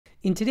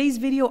In today's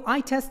video, I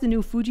test the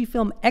new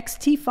Fujifilm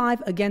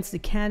X-T5 against the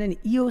Canon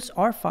EOS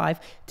R5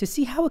 to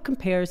see how it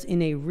compares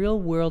in a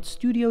real-world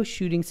studio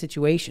shooting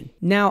situation.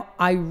 Now,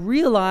 I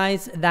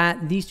realize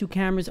that these two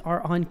cameras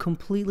are on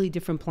completely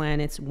different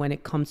planets when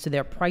it comes to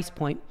their price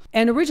point.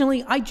 And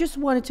originally, I just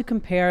wanted to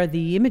compare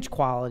the image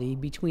quality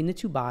between the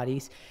two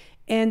bodies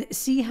and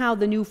see how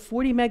the new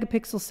 40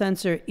 megapixel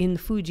sensor in the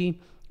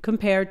Fuji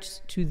compared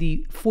to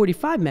the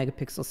 45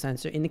 megapixel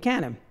sensor in the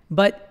Canon.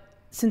 But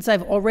since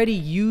I've already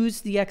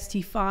used the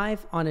X-T5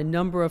 on a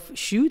number of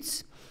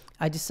shoots,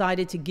 I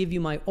decided to give you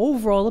my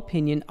overall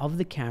opinion of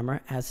the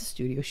camera as a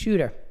studio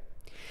shooter.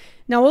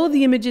 Now, all of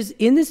the images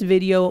in this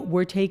video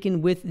were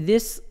taken with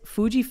this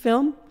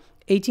Fujifilm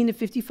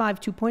 18-55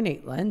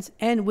 2.8 lens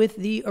and with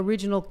the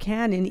original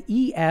Canon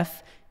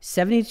EF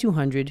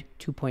 70-200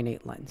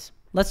 2.8 lens.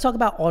 Let's talk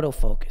about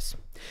autofocus.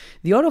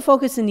 The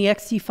autofocus in the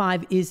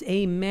X-T5 is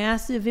a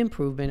massive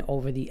improvement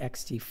over the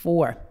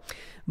X-T4.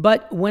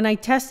 But when I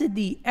tested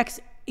the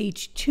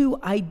X-H2,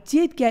 I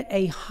did get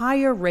a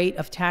higher rate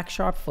of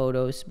tack-sharp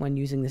photos when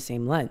using the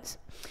same lens.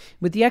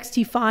 With the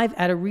X-T5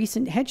 at a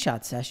recent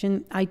headshot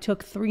session, I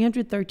took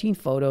 313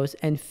 photos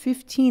and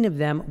 15 of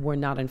them were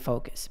not in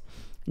focus.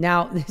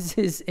 Now, this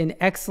is an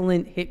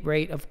excellent hit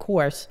rate, of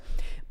course,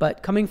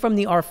 but coming from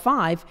the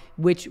R5,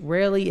 which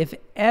rarely, if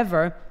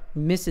ever,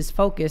 misses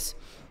focus,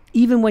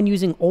 even when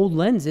using old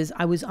lenses,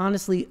 I was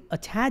honestly a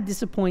tad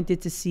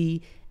disappointed to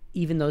see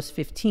even those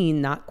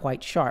 15 not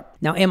quite sharp.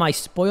 Now, am I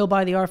spoiled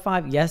by the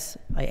R5? Yes,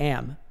 I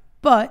am.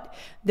 But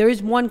there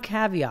is one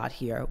caveat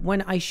here.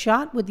 When I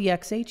shot with the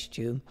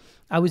X-H2,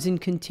 I was in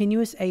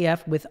continuous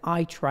AF with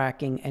eye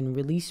tracking and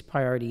release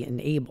priority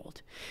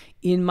enabled.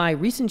 In my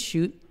recent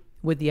shoot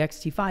with the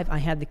X-T5, I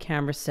had the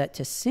camera set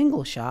to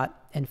single shot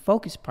and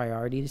focus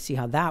priority to see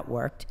how that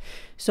worked.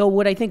 So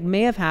what I think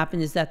may have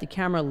happened is that the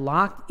camera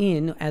locked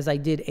in as I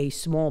did a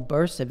small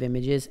burst of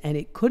images and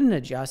it couldn't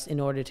adjust in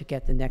order to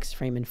get the next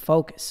frame in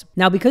focus.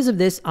 Now, because of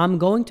this, I'm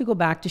going to go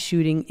back to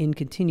shooting in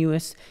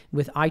continuous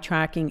with eye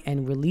tracking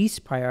and release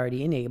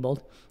priority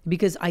enabled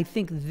because I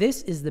think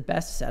this is the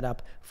best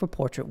setup for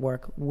portrait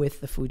work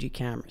with the Fuji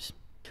cameras.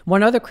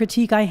 One other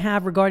critique I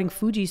have regarding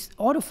Fuji's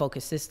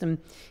autofocus system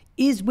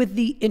is with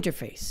the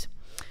interface.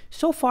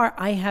 So far,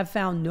 I have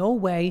found no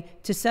way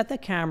to set the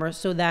camera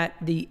so that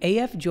the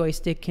AF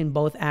joystick can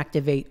both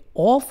activate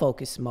all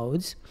focus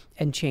modes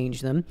and change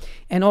them,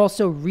 and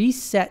also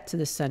reset to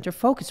the center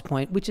focus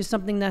point, which is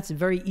something that's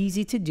very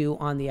easy to do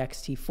on the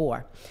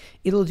X-T4.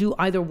 It'll do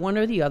either one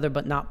or the other,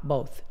 but not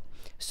both.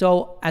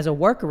 So as a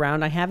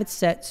workaround, I have it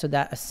set so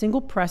that a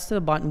single press to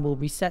the button will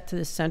reset to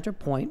the center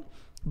point,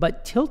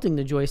 but tilting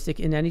the joystick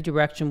in any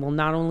direction will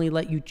not only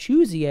let you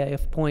choose the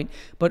AF point,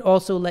 but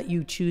also let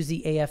you choose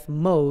the AF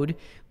mode,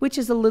 which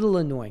is a little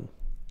annoying.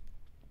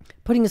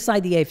 Putting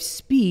aside the AF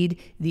speed,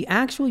 the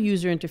actual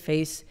user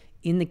interface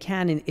in the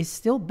Canon is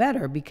still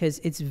better because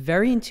it's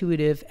very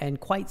intuitive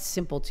and quite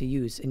simple to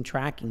use in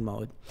tracking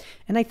mode.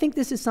 And I think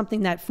this is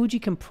something that Fuji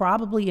can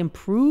probably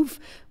improve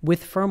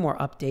with firmware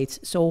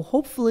updates. So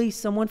hopefully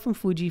someone from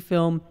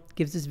Fujifilm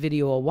gives this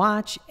video a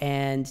watch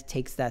and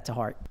takes that to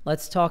heart.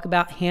 Let's talk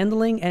about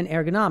handling and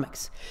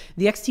ergonomics.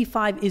 The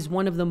X-T5 is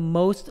one of the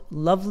most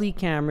lovely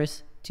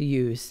cameras to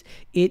use.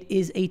 It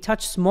is a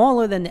touch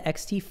smaller than the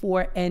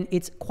X-T4 and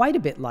it's quite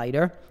a bit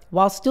lighter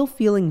while still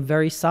feeling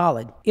very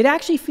solid. It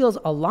actually feels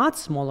a lot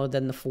smaller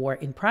than the 4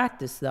 in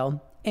practice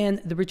though,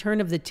 and the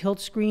return of the tilt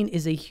screen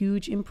is a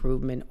huge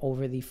improvement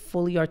over the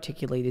fully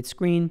articulated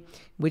screen,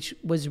 which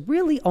was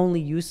really only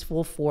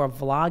useful for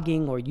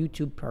vlogging or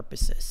YouTube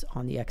purposes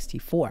on the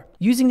X-T4.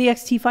 Using the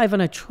X-T5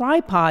 on a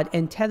tripod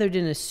and tethered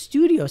in a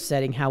studio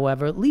setting,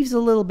 however, leaves a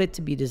little bit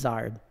to be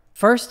desired.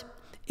 First,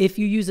 if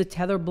you use a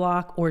tether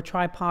block or a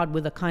tripod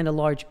with a kind of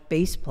large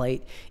base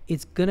plate,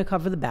 it's going to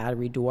cover the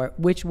battery door,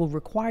 which will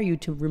require you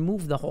to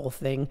remove the whole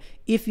thing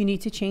if you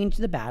need to change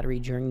the battery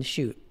during the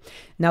shoot.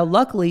 Now,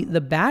 luckily, the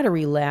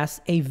battery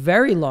lasts a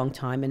very long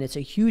time, and it's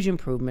a huge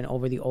improvement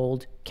over the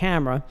old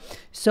camera.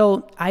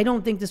 So I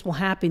don't think this will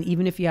happen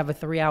even if you have a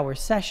 3-hour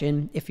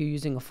session. If you're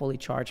using a fully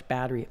charged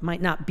battery, it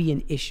might not be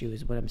an issue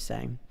is what I'm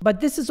saying.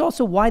 But this is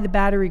also why the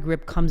battery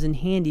grip comes in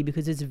handy,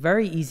 because it's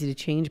very easy to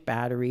change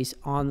batteries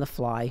on the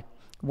fly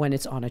when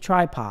it's on a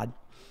tripod.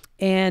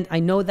 And I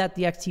know that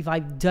the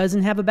X-T5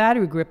 doesn't have a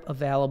battery grip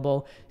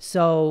available,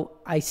 so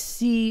I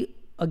see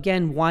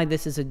again why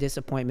this is a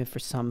disappointment for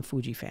some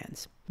Fuji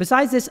fans.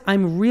 Besides this,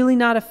 I'm really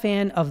not a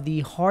fan of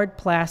the hard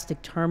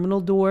plastic terminal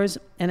doors,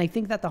 and I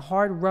think that the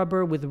hard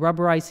rubber with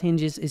rubberized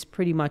hinges is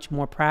pretty much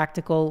more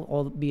practical,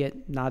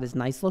 albeit not as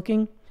nice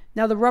looking.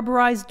 Now, the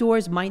rubberized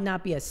doors might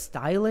not be as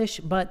stylish,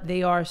 but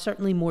they are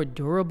certainly more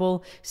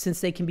durable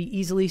since they can be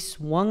easily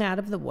swung out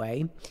of the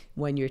way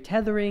when you're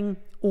tethering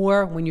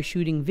or when you're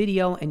shooting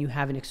video and you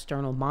have an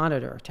external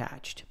monitor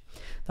attached.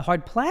 The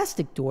hard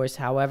plastic doors,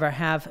 however,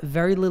 have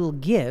very little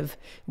give,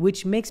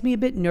 which makes me a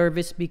bit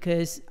nervous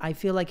because I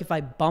feel like if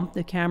I bump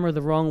the camera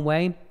the wrong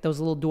way, those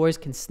little doors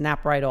can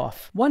snap right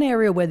off. One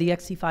area where the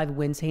X-T5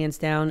 wins hands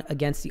down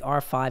against the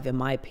R5, in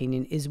my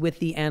opinion, is with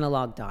the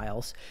analog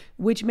dials,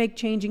 which make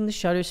changing the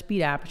shutter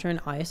speed, aperture,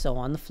 and ISO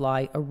on the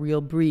fly a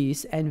real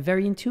breeze and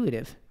very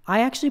intuitive. I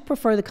actually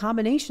prefer the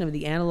combination of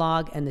the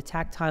analog and the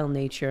tactile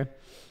nature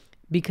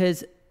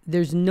because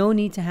there's no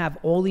need to have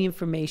all the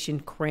information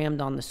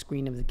crammed on the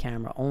screen of the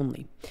camera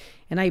only.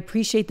 And I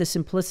appreciate the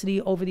simplicity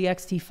over the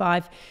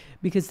X-T5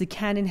 because the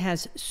Canon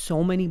has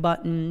so many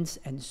buttons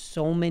and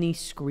so many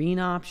screen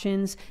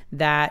options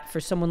that for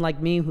someone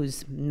like me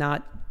who's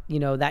not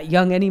that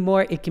young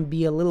anymore, it can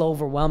be a little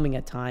overwhelming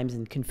at times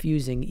and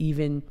confusing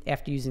even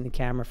after using the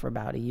camera for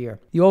about a year.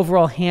 The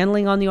overall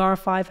handling on the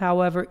R5,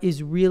 however,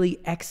 is really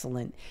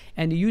excellent,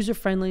 and the user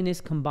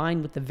friendliness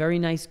combined with the very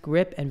nice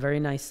grip and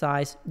very nice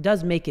size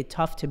does make it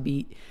tough to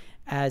beat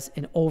as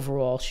an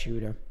overall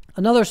shooter.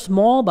 Another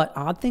small but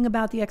odd thing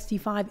about the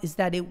X-T5 is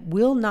that it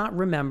will not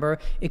remember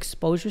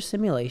exposure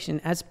simulation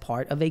as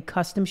part of a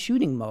custom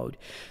shooting mode.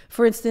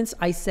 For instance,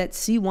 I set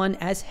C1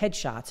 as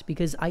headshots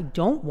because I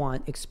don't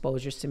want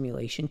exposure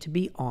simulation to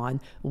be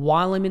on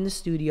while I'm in the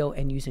studio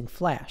and using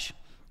flash.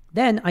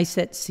 Then I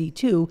set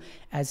C2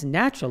 as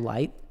natural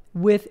light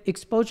with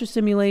exposure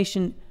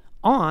simulation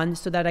on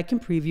so that I can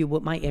preview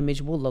what my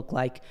image will look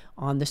like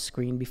on the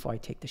screen before I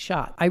take the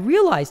shot. I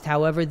realized,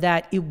 however,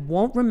 that it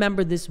won't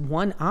remember this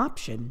one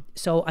option,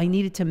 so I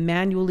needed to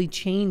manually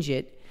change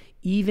it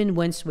even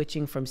when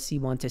switching from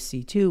C1 to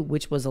C2,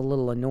 which was a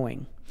little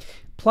annoying.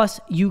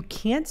 Plus, you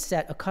can't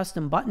set a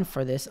custom button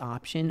for this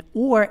option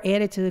or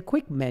add it to the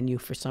quick menu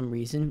for some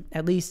reason.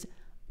 At least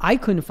I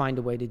couldn't find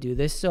a way to do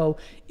this. So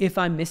if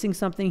I'm missing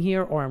something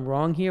here or I'm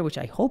wrong here, which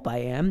I hope I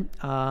am,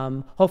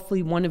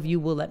 hopefully one of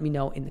you will let me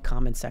know in the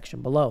comment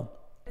section below.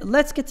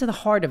 Let's get to the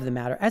heart of the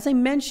matter. As I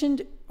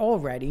mentioned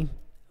already,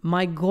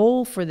 my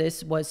goal for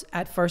this was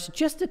at first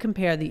just to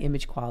compare the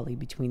image quality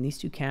between these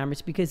two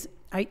cameras because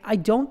I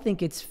don't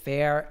think it's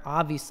fair,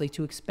 obviously,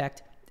 to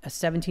expect a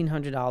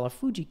 $1,700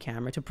 Fuji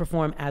camera to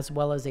perform as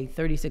well as a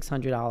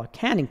 $3,600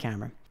 Canon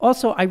camera.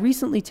 Also, I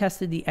recently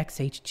tested the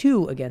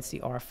X-H2 against the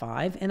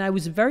R5, and I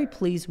was very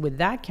pleased with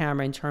that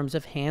camera in terms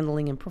of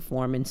handling and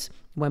performance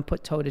when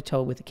put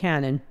toe-to-toe with the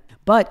Canon.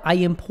 But I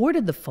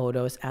imported the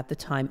photos at the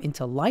time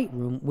into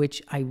Lightroom,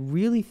 which I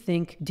really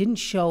think didn't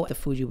show the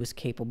Fuji was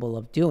capable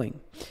of doing.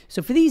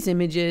 So for these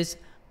images,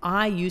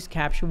 I used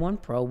Capture One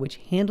Pro, which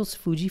handles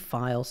Fuji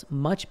files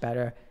much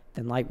better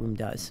than Lightroom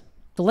does.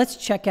 So let's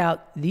check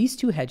out these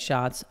two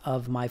headshots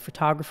of my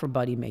photographer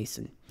buddy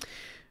Mason.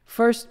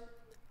 First,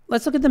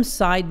 let's look at them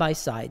side by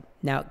side.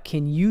 Now,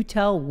 can you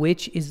tell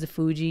which is the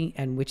Fuji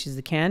and which is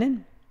the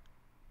Canon?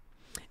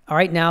 All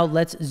right, now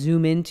let's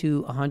zoom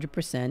into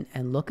 100%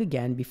 and look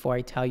again before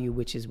I tell you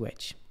which is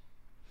which.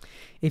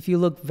 If you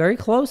look very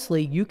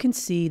closely, you can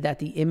see that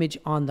the image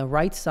on the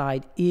right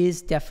side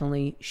is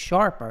definitely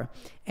sharper.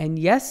 And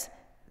yes,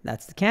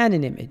 that's the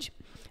Canon image.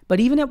 But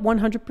even at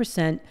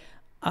 100%,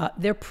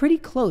 they're pretty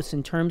close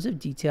in terms of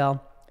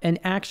detail, and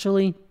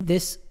actually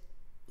this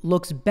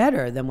looks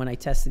better than when I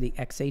tested the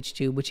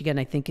X-H2, which again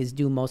I think is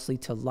due mostly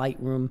to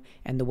Lightroom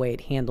and the way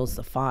it handles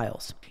the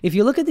files. If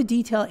you look at the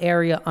detail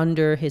area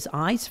under his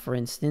eyes, for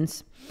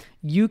instance,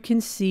 you can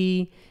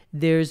see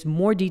there's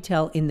more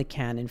detail in the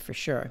Canon for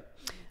sure.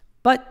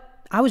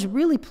 But I was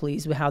really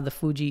pleased with how the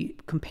Fuji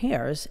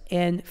compares,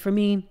 and for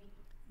me,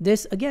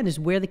 this, again, is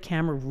where the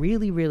camera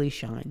really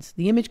shines.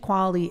 The image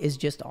quality is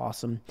just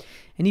awesome.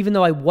 And even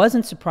though I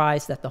wasn't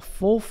surprised that the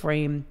full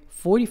frame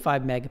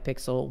 45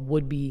 megapixel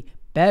would be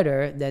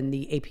better than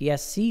the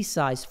APS-C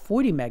size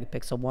 40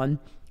 megapixel one,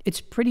 it's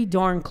pretty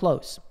darn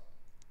close.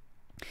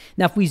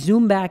 Now, if we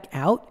zoom back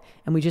out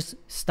and we just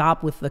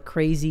stop with the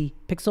crazy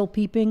pixel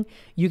peeping,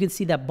 you can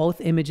see that both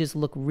images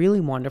look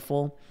really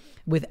wonderful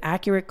with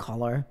accurate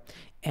color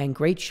and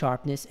great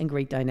sharpness and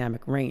great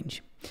dynamic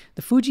range.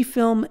 The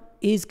Fujifilm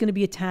is going to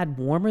be a tad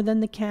warmer than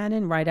the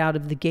Canon right out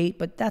of the gate,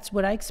 but that's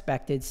what I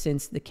expected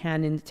since the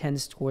Canon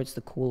tends towards the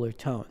cooler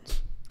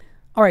tones.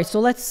 All right, so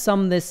let's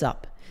sum this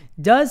up.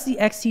 Does the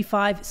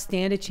X-T5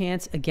 stand a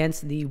chance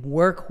against the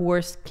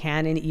workhorse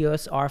Canon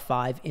EOS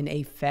R5 in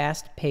a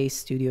fast-paced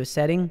studio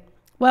setting?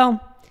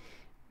 Well,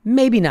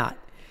 maybe not.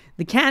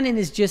 The Canon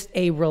is just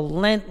a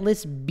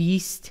relentless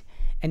beast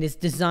and is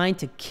designed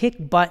to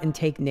kick butt and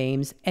take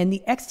names, and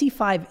the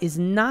X-T5 is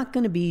not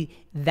going to be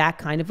that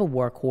kind of a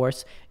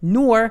workhorse,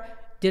 nor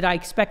did I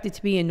expect it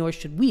to be, and nor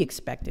should we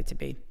expect it to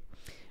be.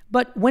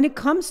 But when it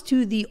comes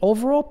to the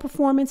overall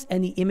performance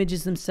and the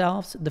images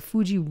themselves, the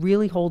Fuji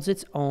really holds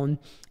its own,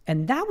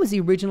 and that was the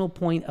original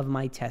point of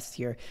my test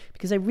here,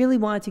 because I really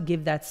wanted to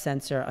give that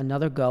sensor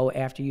another go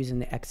after using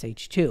the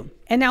X-H2.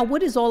 And now,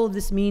 what does all of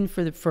this mean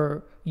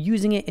for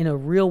using it in a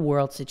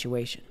real-world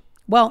situation?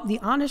 Well, the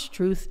honest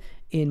truth,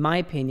 in my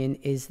opinion,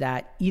 is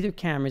that either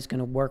camera is going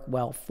to work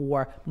well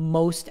for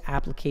most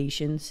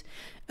applications,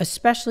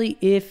 especially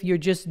if you're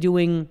just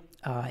doing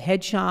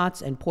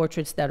headshots and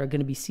portraits that are going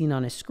to be seen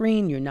on a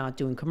screen. You're not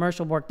doing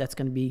commercial work that's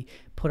going to be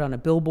put on a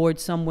billboard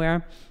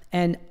somewhere.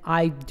 And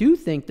I do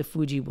think the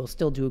Fuji will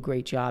still do a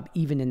great job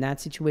even in that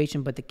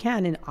situation. But the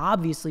Canon,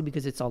 obviously,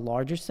 because it's a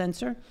larger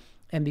sensor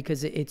and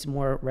because it's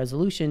more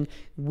resolution,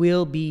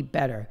 will be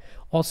better.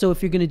 Also,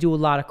 if you're going to do a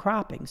lot of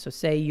cropping, so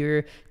say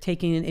you're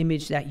taking an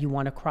image that you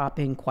want to crop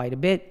in quite a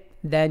bit,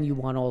 then you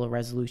want all the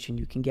resolution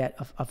you can get,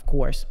 of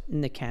course,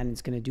 and the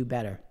Canon's going to do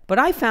better. But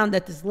I found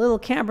that this little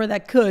camera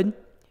that could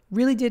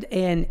really did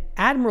an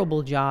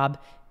admirable job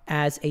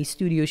as a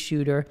studio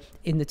shooter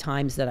in the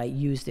times that I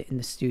used it in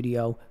the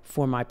studio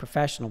for my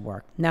professional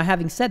work. Now,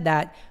 having said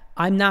that,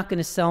 I'm not going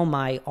to sell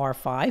my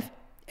R5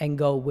 and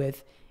go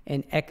with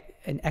an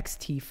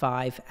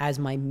X-T5 as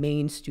my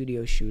main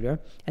studio shooter.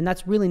 And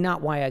that's really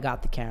not why I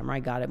got the camera. I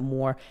got it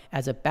more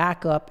as a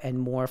backup and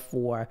more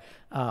for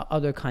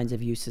other kinds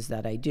of uses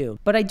that I do.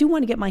 But I do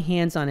want to get my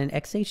hands on an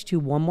X-H2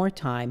 one more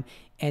time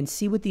and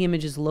see what the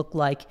images look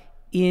like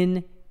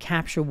in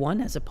Capture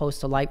One as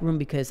opposed to Lightroom,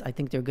 because I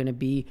think they're going to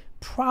be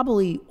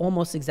probably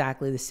almost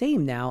exactly the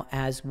same now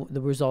as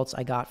the results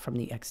I got from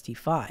the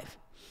X-T5.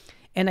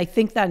 And I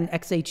think that an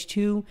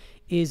X-H2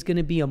 is going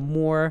to be a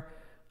more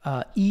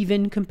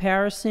even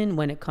comparison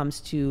when it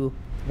comes to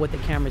what the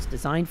camera is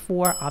designed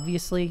for,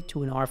 obviously,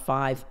 to an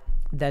R5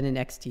 than an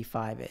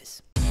X-T5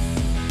 is.